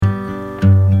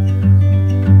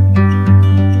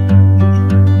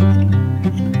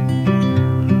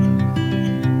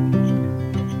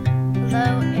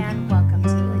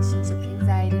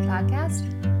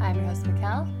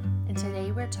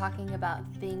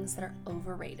things that are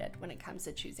overrated when it comes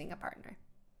to choosing a partner.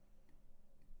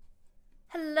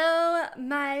 Hello,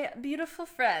 my beautiful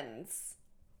friends.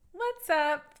 What's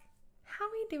up? How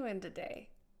are we doing today?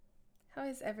 How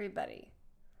is everybody?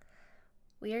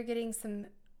 We are getting some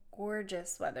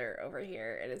gorgeous weather over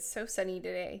here. It is so sunny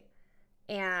today.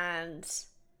 And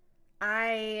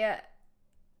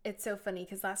it's so funny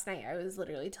because last night I was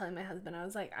literally telling my husband, I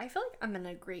was like, I feel like I'm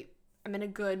in a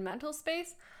good mental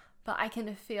space, but I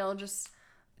can feel just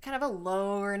kind of a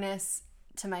lowerness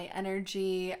to my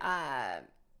energy,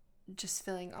 just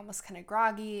feeling almost kind of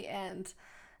groggy, and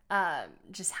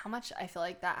just how much I feel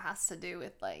like that has to do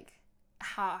with like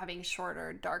how having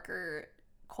shorter, darker,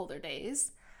 colder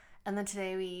days. And then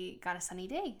today we got a sunny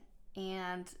day,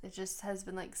 and it just has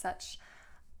been like such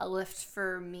a lift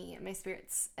for me and my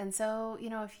spirits. And so,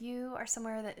 if you are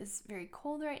somewhere that is very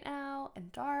cold right now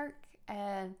and dark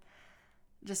and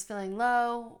just feeling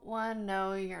low,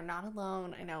 no, you're not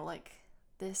alone. I know, like,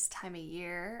 this time of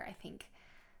year, I think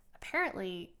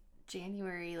apparently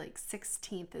January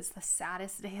 16th is the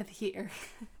saddest day of the year.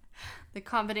 The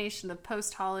combination of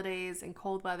post-holidays and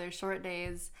cold weather, short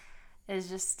days is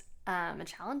just a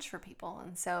challenge for people.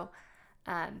 And so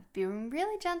be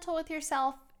really gentle with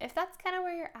yourself if that's kind of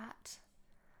where you're at.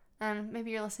 And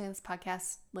maybe you're listening to this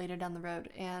podcast later down the road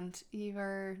and you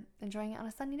are enjoying it on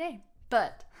a sunny day.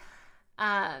 But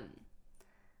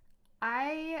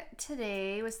I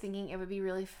today was thinking it would be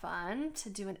really fun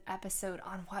to do an episode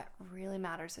on what really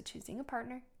matters with choosing a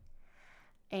partner.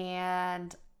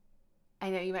 And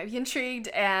I know you might be intrigued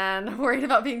and worried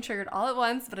about being triggered all at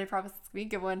once, but I promise it's going to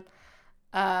be a good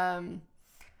one.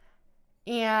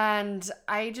 And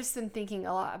I just been thinking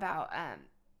a lot about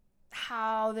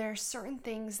how there are certain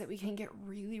things that we can get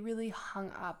really, really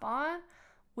hung up on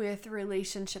with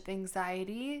relationship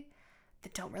anxiety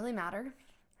that don't really matter.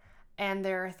 And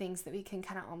there are things that we can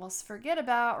kind of almost forget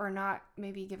about or not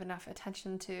maybe give enough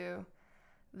attention to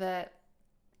that,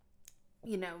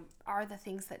 are the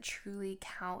things that truly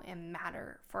count and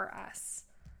matter for us.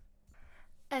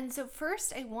 And so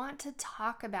first, I want to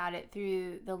talk about it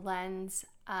through the lens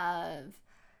of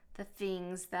the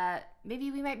things that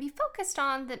maybe we might be focused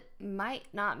on that might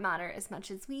not matter as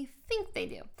much as we think they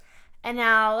do. And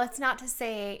now, that's not to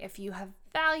say if you have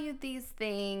valued these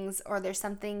things or there's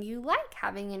something you like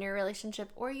having in your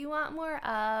relationship or you want more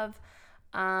of,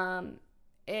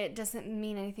 it doesn't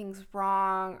mean anything's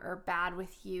wrong or bad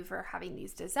with you for having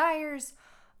these desires,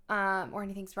 or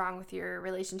anything's wrong with your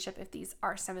relationship if these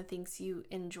are some of the things you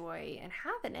enjoy and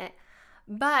have in it.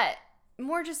 But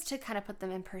more just to kind of put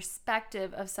them in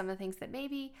perspective of some of the things that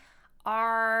maybe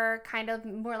are kind of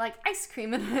more like ice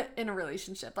cream in a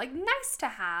relationship, like nice to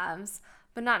haves,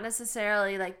 but not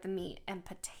necessarily like the meat and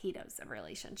potatoes of a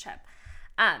relationship.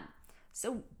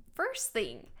 So first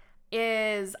thing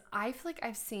is, I feel like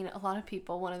I've seen a lot of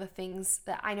people, one of the things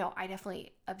that I know I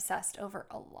definitely obsessed over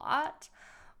a lot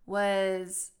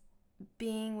was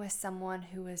being with someone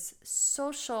who is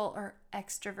social or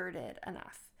extroverted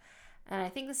enough. And I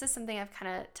think this is something I've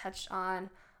kind of touched on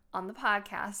the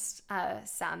podcast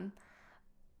some,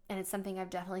 and it's something I've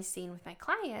definitely seen with my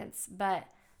clients. But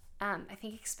I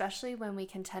think especially when we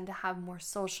can tend to have more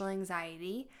social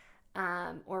anxiety,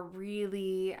 or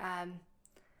really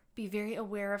be very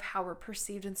aware of how we're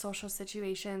perceived in social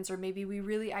situations, or maybe we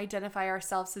really identify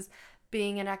ourselves as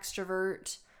being an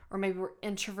extrovert, or maybe we're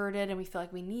introverted and we feel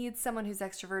like we need someone who's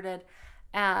extroverted.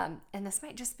 And this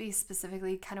might just be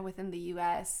specifically kind of within the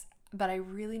US, but I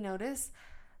really notice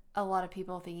a lot of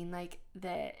people thinking like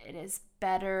that it is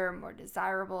better, more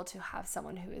desirable to have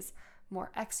someone who is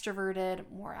more extroverted,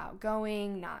 more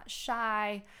outgoing, not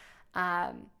shy.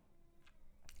 And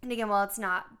again, while it's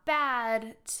not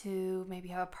bad to maybe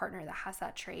have a partner that has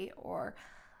that trait or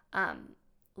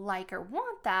like or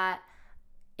want that,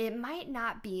 it might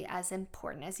not be as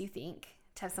important as you think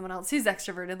to have someone else who's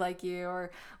extroverted like you,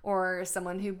 or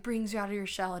someone who brings you out of your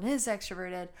shell and is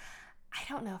extroverted. I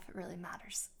don't know if it really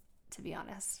matters, to be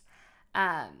honest.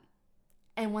 And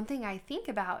one thing I think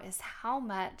about is how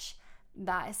much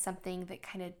that is something that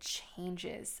kind of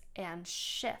changes and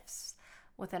shifts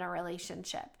within a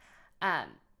relationship.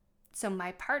 So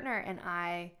my partner and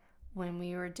I, when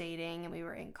we were dating and we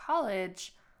were in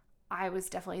college, I was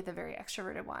definitely the very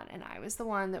extroverted one. And I was the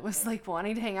one that was like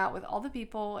wanting to hang out with all the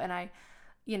people. And I,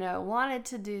 wanted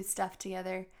to do stuff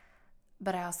together.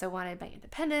 But I also wanted my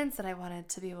independence, and I wanted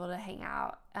to be able to hang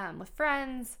out with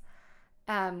friends.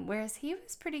 Whereas he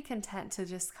was pretty content to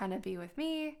just kind of be with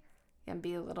me and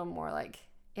be a little more like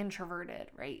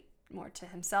introverted, right? More to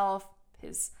himself,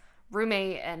 his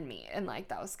roommate, and me. And like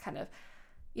that was kind of,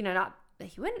 not that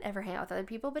he wouldn't ever hang out with other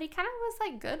people, but he kind of was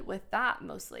like good with that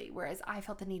mostly, whereas I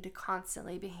felt the need to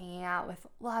constantly be hanging out with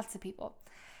lots of people.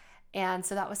 And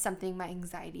so that was something my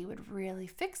anxiety would really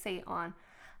fixate on.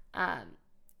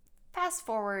 Fast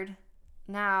forward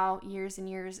now, years and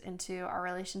years into our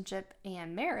relationship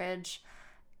and marriage,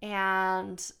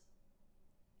 and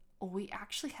we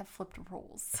actually have flipped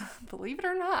roles, believe it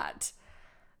or not.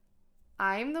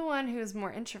 I'm the one who's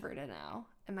more introverted now,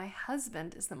 and my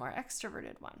husband is the more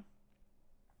extroverted one.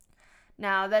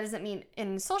 Now, that doesn't mean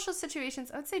in social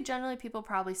situations, I would say generally people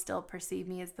probably still perceive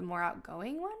me as the more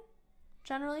outgoing one.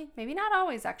 Generally, maybe not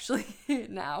always actually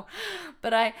now,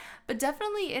 but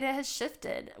definitely it has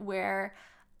shifted where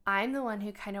I'm the one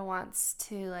who kind of wants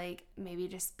to like maybe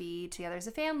just be together as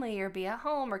a family or be at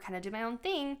home or kind of do my own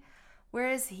thing,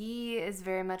 whereas he is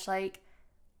very much like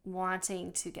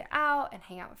wanting to get out and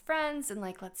hang out with friends and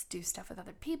like let's do stuff with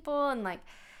other people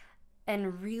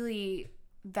and really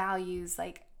values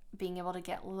like being able to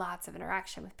get lots of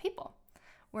interaction with people.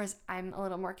 Whereas I'm a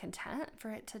little more content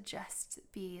for it to just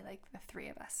be like the three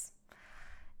of us.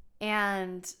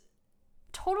 And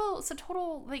total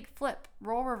like flip,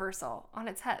 role reversal on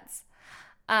its heads.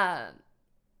 And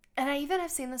I even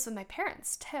have seen this with my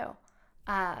parents too.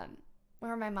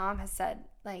 Where my mom has said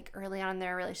like early on in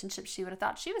their relationship, she would have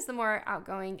thought she was the more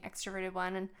outgoing, extroverted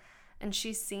one. And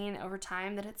she's seen over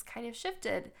time that it's kind of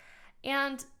shifted.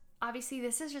 And obviously,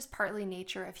 this is just partly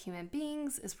nature of human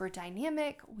beings, is we're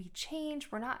dynamic, we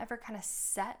change, we're not ever kind of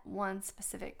set one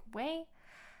specific way.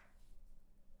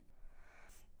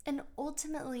 And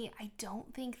ultimately, I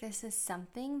don't think this is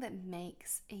something that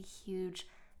makes a huge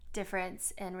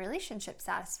difference in relationship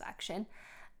satisfaction.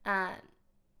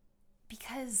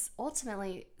 Because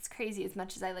ultimately, it's crazy as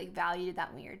much as I like valued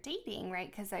that when we were dating,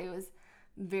 right? Because I was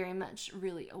very much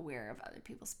really aware of other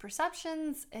people's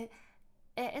perceptions.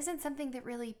 It isn't something that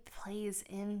really plays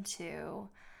into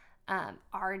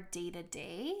our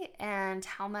day-to-day and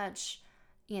how much,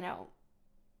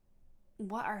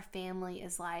 what our family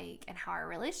is like and how our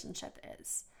relationship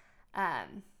is.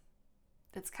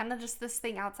 It's kind of just this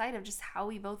thing outside of just how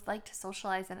we both like to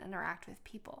socialize and interact with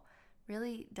people.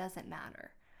 Really doesn't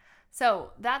matter.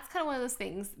 So that's kind of one of those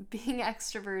things, being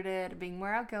extroverted, being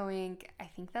more outgoing. I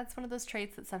think that's one of those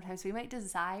traits that sometimes we might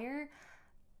desire,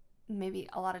 maybe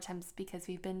a lot of times because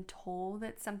we've been told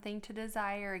it's something to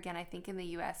desire. Again, I think in the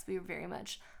US, we very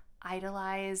much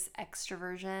idolize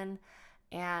extroversion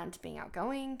and being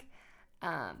outgoing.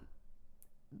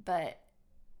 But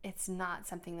it's not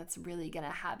something that's really going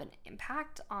to have an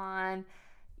impact on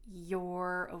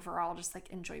your overall just like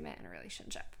enjoyment in a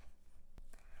relationship.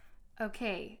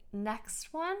 Okay,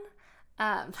 next one.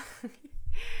 I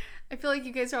feel like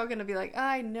you guys are all going to be like,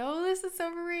 I know this is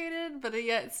overrated, but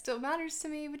yet it still matters to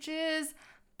me, which is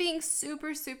being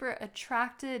super, super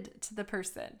attracted to the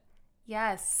person.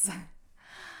 Yes.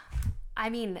 I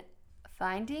mean,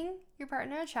 finding your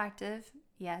partner attractive,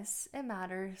 yes, it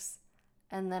matters.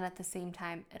 And then at the same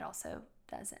time, it also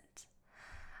doesn't.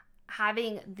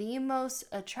 Having the most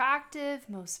attractive,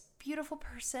 most beautiful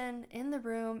person in the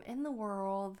room, in the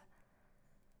world,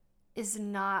 is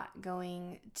not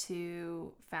going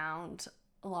to found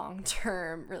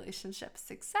long-term relationship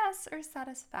success or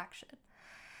satisfaction.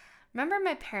 Remember,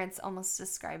 my parents almost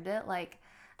described it like,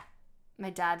 my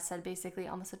dad said basically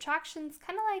almost attraction's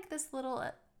kind of like this little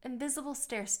invisible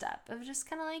stair step of just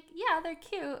kind of like, yeah, they're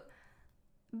cute.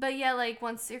 But yeah, like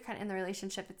once you're kind of in the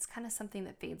relationship, it's kind of something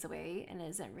that fades away and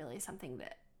isn't really something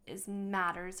that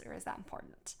matters or is that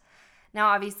important. Now,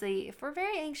 obviously, if we're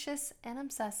very anxious and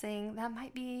obsessing, that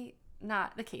might be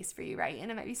not the case for you, right? And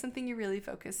it might be something you're really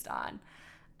focused on.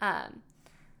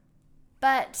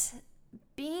 But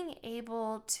being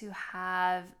able to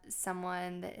have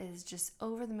someone that is just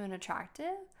over the moon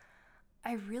attractive,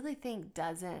 I really think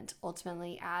doesn't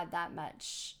ultimately add that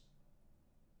much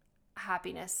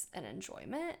happiness and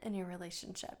enjoyment in your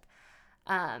relationship.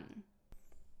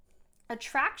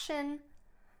 Attraction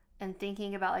and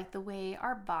thinking about like the way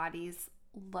our bodies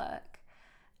look,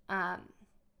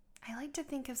 I like to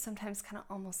think of sometimes kind of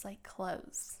almost like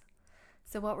clothes.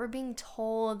 So what we're being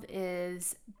told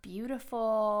is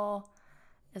beautiful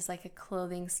is like a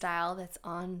clothing style that's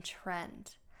on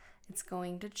trend. It's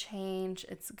going to change.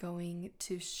 It's going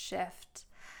to shift.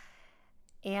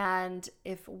 And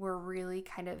if we're really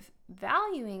kind of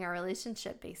valuing our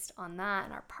relationship based on that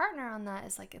and our partner on that,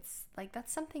 is like, it's like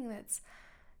that's something that's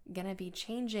going to be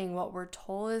changing what we're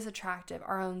told is attractive,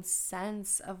 our own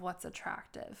sense of what's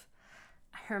attractive.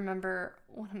 I remember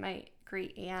one of my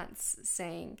great aunts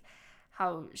saying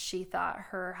how she thought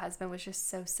her husband was just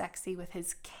so sexy with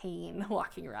his cane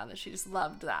walking around, that she just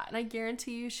loved that. And I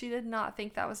guarantee you she did not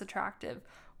think that was attractive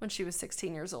when she was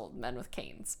 16 years old, men with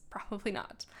canes. Probably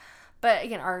not. But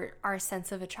again, our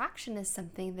sense of attraction is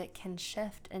something that can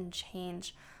shift and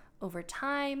change over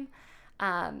time.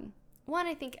 One,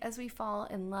 I think as we fall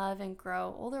in love and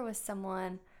grow older with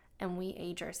someone and we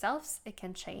age ourselves, it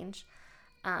can change.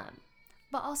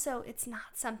 But also, it's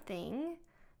not something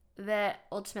that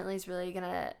ultimately is really going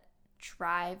to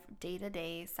drive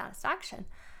day-to-day satisfaction.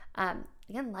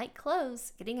 Again, like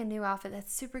clothes, getting a new outfit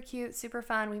that's super cute, super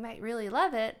fun, we might really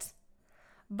love it,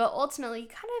 but ultimately you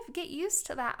kind of get used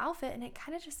to that outfit and it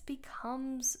kind of just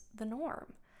becomes the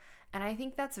norm. And I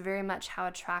think that's very much how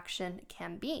attraction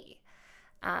can be.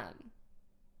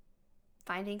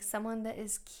 Finding someone that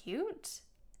is cute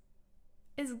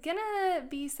is gonna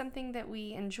be something that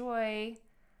we enjoy,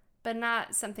 but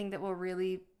not something that will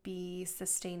really be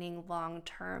sustaining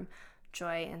long-term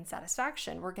joy and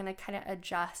satisfaction. We're gonna kind of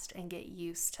adjust and get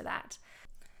used to that.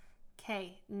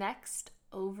 Okay, next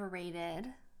overrated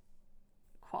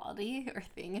quality or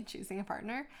thing in choosing a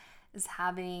partner is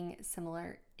having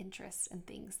similar interests and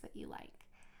things that you like.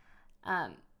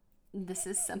 This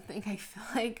is something I feel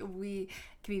like we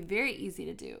can be very easy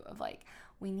to do, of like,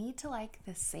 we need to like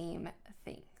the same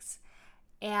things.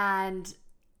 And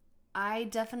I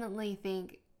definitely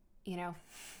think,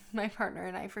 my partner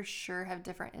and I for sure have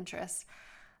different interests.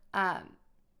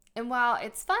 And while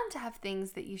it's fun to have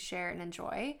things that you share and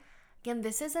enjoy, again,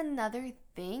 this is another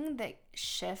thing that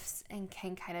shifts and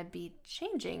can kind of be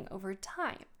changing over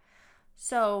time.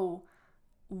 So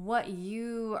what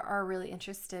you are really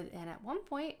interested in at one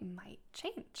point might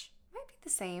change, might be the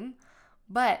same,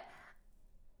 but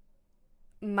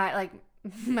my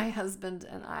husband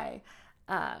and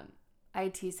I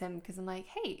tease him because I'm like,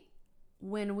 hey,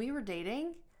 when we were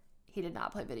dating, he did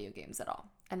not play video games at all.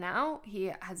 And now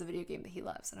he has a video game that he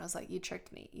loves. And I was like, you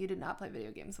tricked me. You did not play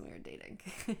video games when we were dating.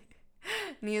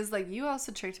 And he was like, you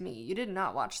also tricked me. You did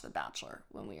not watch The Bachelor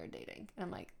when we were dating. And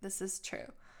I'm like, this is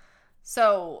true.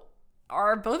 So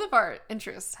both of our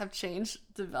interests have changed,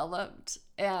 developed,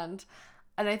 and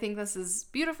I think this is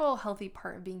beautiful, healthy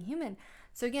part of being human.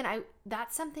 So again,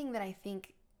 that's something that I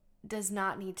think does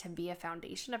not need to be a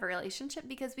foundation of a relationship,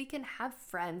 because we can have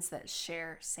friends that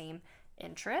share same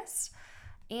interests,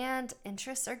 and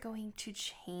interests are going to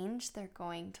change. They're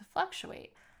going to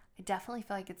fluctuate. I definitely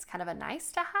feel like it's kind of a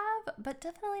nice to have, but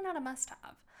definitely not a must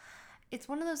have. It's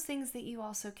one of those things that you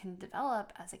also can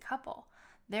develop as a couple.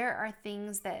 There are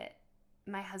things that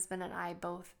my husband and I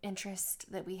both interests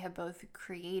that we have both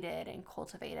created and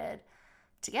cultivated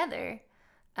together,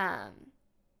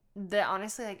 that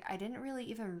honestly, like, I didn't really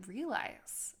even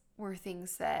realize were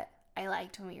things that I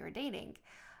liked when we were dating,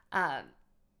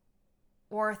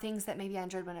 or things that maybe I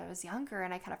enjoyed when I was younger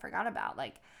and I kind of forgot about.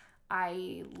 Like,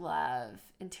 I love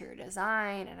interior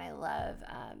design and I love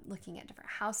looking at different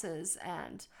houses,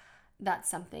 and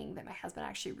that's something that my husband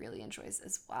actually really enjoys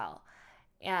as well.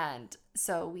 And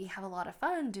so we have a lot of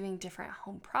fun doing different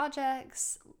home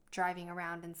projects, driving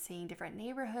around and seeing different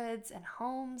neighborhoods and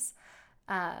homes,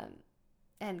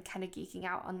 and kind of geeking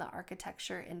out on the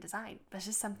architecture and design. But it's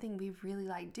just something we really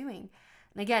like doing.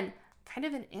 And again, kind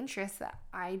of an interest that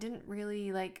I didn't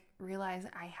really realize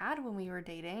I had when we were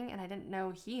dating, and I didn't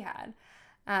know he had.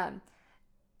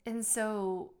 And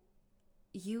so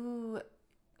you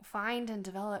find and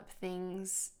develop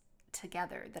things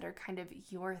together that are kind of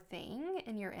your thing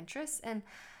and your interests, and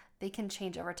they can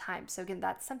change over time. So again,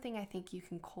 that's something I think you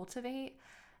can cultivate,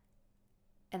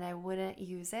 and I wouldn't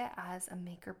use it as a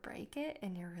make or break it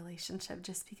in your relationship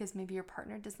just because maybe your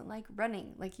partner doesn't like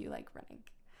running like you like running,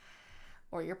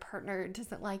 or your partner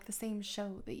doesn't like the same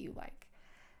show that you like.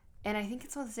 And I think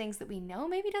it's one of the things that we know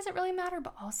maybe doesn't really matter,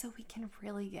 but also we can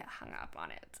really get hung up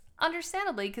on it,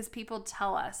 understandably, because people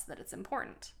tell us that it's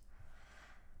important.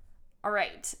 All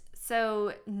right,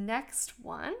 so next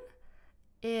one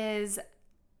is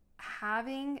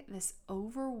having this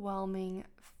overwhelming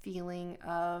feeling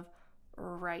of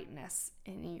rightness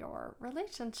in your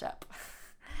relationship.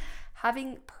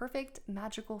 Having perfect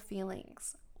magical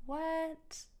feelings.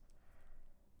 What?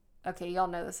 Okay, y'all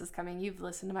know this is coming. You've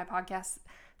listened to my podcast,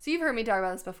 so you've heard me talk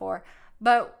about this before.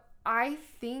 But I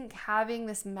think having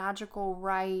this magical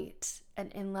right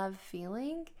and in love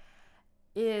feeling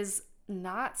is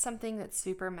not something that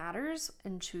super matters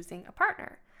in choosing a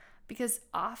partner, because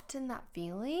often that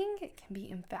feeling can be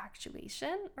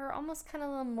infatuation, or almost kind of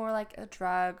a little more like a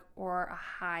drug or a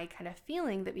high kind of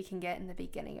feeling that we can get in the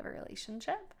beginning of a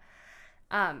relationship,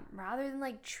 rather than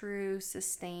like true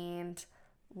sustained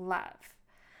love.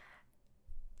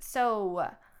 So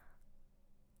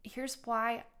here's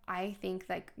why I think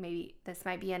like maybe this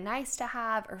might be a nice to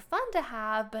have or fun to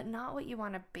have, but not what you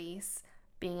want to base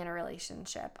being in a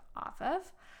relationship off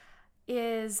of,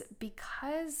 is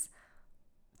because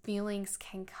feelings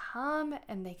can come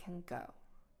and they can go.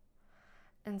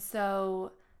 And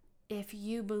so if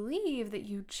you believe that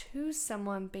you choose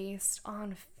someone based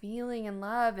on feeling in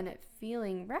love and it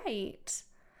feeling right,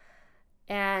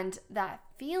 and that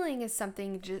feeling is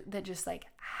something that just like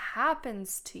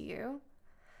happens to you,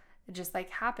 it just like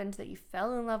happened that you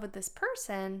fell in love with this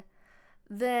person,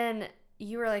 then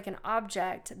you are like an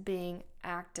object being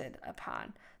acted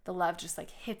upon. The love just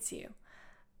like hits you.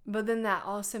 But then that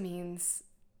also means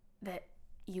that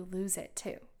you lose it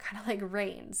too. Kind of like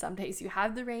rain. Some days you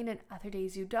have the rain and other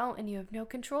days you don't, and you have no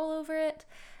control over it,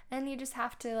 and you just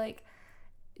have to like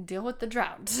deal with the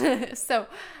drought. So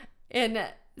in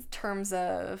terms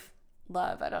of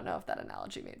love, I don't know if that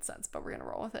analogy made sense, but we're going to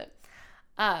roll with it.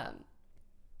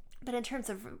 But in terms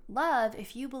of love,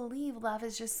 if you believe love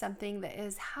is just something that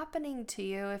is happening to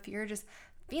you, if you're just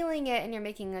feeling it and you're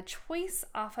making a choice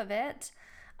off of it,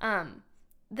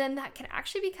 then that can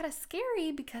actually be kind of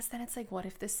scary, because then it's like, what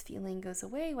if this feeling goes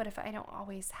away? What if I don't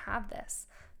always have this?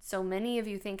 So many of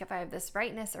you think if I have this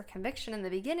rightness or conviction in the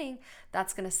beginning,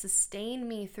 that's going to sustain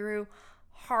me through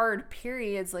hard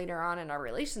periods later on in our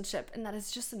relationship. And that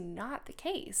is just not the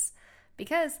case,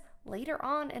 because later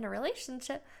on in a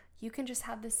relationship, you can just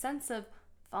have this sense of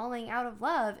falling out of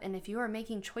love. And if you are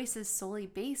making choices solely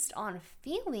based on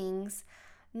feelings,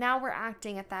 now we're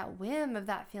acting at that whim of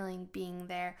that feeling being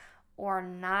there or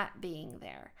not being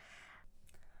there.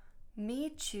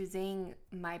 Me choosing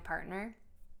my partner,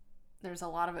 there's a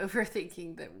lot of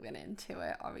overthinking that went into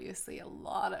it. Obviously, a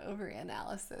lot of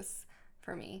overanalysis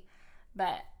for me.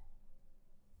 But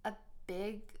a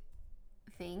big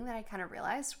thing that I kind of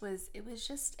realized was it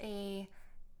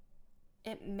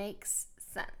makes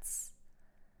sense.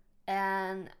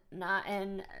 And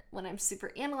when I'm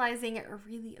super analyzing it or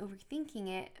really overthinking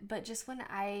it, but just when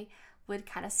I would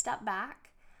kind of step back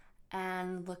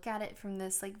and look at it from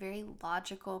this like very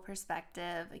logical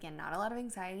perspective, again, not a lot of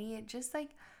anxiety, it just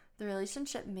like the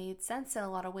relationship made sense in a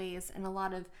lot of ways, and a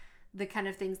lot of the kind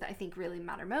of things that I think really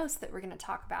matter most that we're going to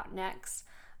talk about next.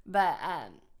 But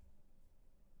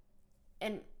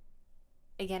and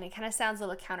again, it kind of sounds a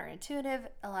little counterintuitive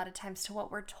a lot of times to what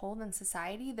we're told in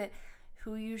society, that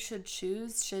who you should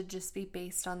choose should just be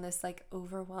based on this like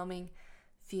overwhelming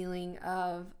feeling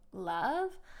of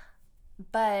love.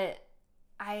 But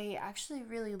I actually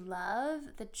really love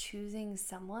the choosing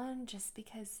someone just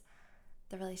because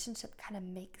the relationship kind of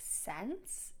makes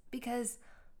sense, because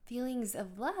feelings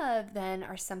of love then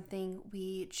are something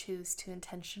we choose to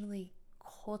intentionally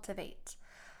cultivate,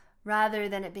 rather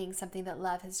than it being something that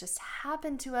love has just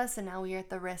happened to us and now we are at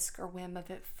the risk or whim of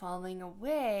it falling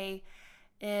away.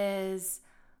 Is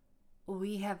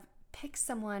we have picked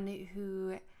someone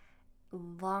who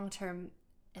long-term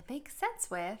it makes sense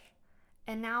with,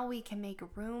 and now we can make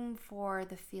room for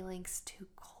the feelings to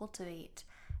cultivate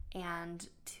and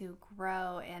to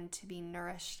grow and to be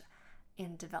nourished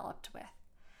and developed with,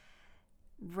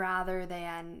 rather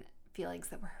than feelings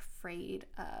that we're afraid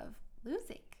of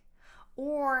losing,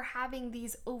 or having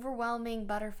these overwhelming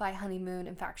butterfly honeymoon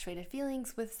infatuated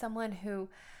feelings with someone who,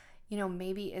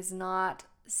 maybe is not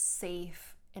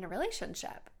safe in a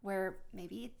relationship, where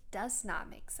maybe it does not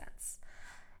make sense.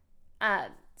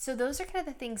 So those are kind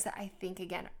of the things that I think,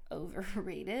 again,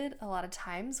 overrated a lot of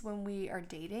times when we are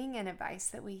dating, and advice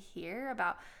that we hear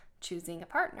about choosing a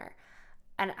partner.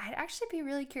 And I'd actually be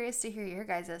really curious to hear your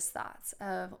guys' thoughts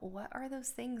of what are those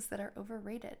things that are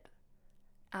overrated.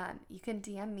 You can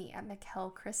DM me at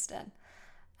Mikkel Kristen.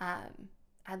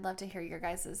 I'd love to hear your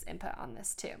guys' input on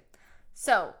this too.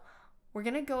 So we're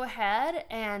going to go ahead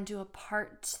and do a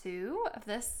part 2 of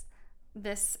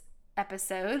this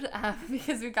episode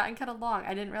because we've gotten kind of long.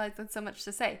 I didn't realize that's so much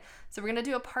to say. So we're going to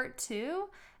do a part 2,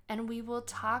 and we will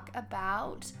talk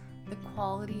about the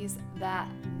qualities that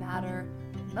matter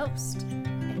most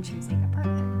in choosing a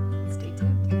partner. Stay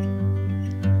tuned.